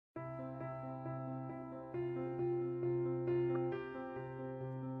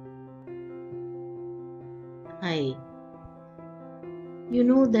Hi, you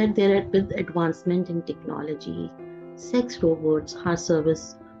know that with advancement in technology, sex robots are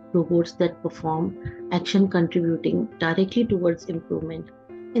service robots that perform action contributing directly towards improvement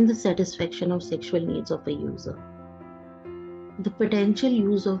in the satisfaction of sexual needs of a user. The potential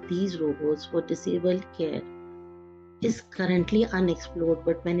use of these robots for disabled care is currently unexplored,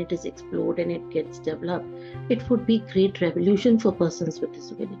 but when it is explored and it gets developed, it would be great revolution for persons with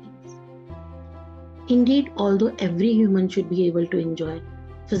disabilities. Indeed, although every human should be able to enjoy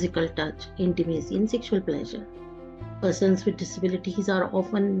physical touch, intimacy, and sexual pleasure, persons with disabilities are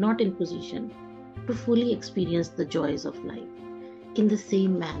often not in position to fully experience the joys of life in the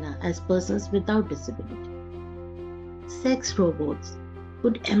same manner as persons without disability. Sex robots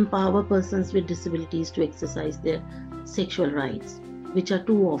could empower persons with disabilities to exercise their sexual rights, which are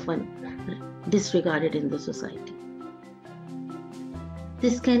too often disregarded in the society.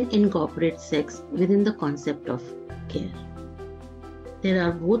 This can incorporate sex within the concept of care. There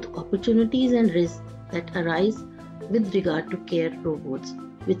are both opportunities and risks that arise with regard to care robots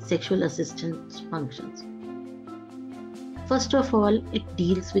with sexual assistance functions. First of all, it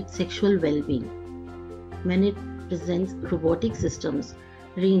deals with sexual well-being when it presents robotic systems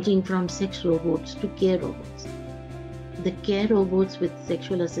ranging from sex robots to care robots. The care robots with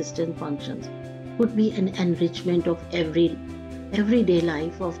sexual assistant functions could be an enrichment of everyday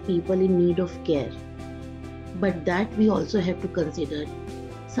life of people in need of care. But that we also have to consider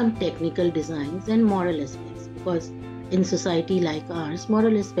some technical designs and moral aspects, because in society like ours,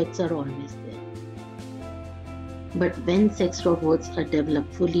 moral aspects are always there. But when sex robots are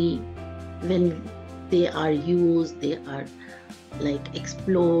developed fully, when they are used, they are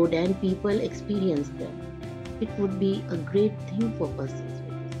explode and people experience them, it would be a great thing for persons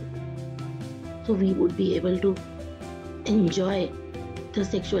with disabilities. So we would be able to enjoy the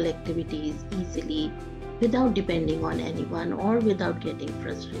sexual activities easily without depending on anyone or without getting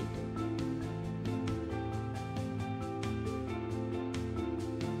frustrated.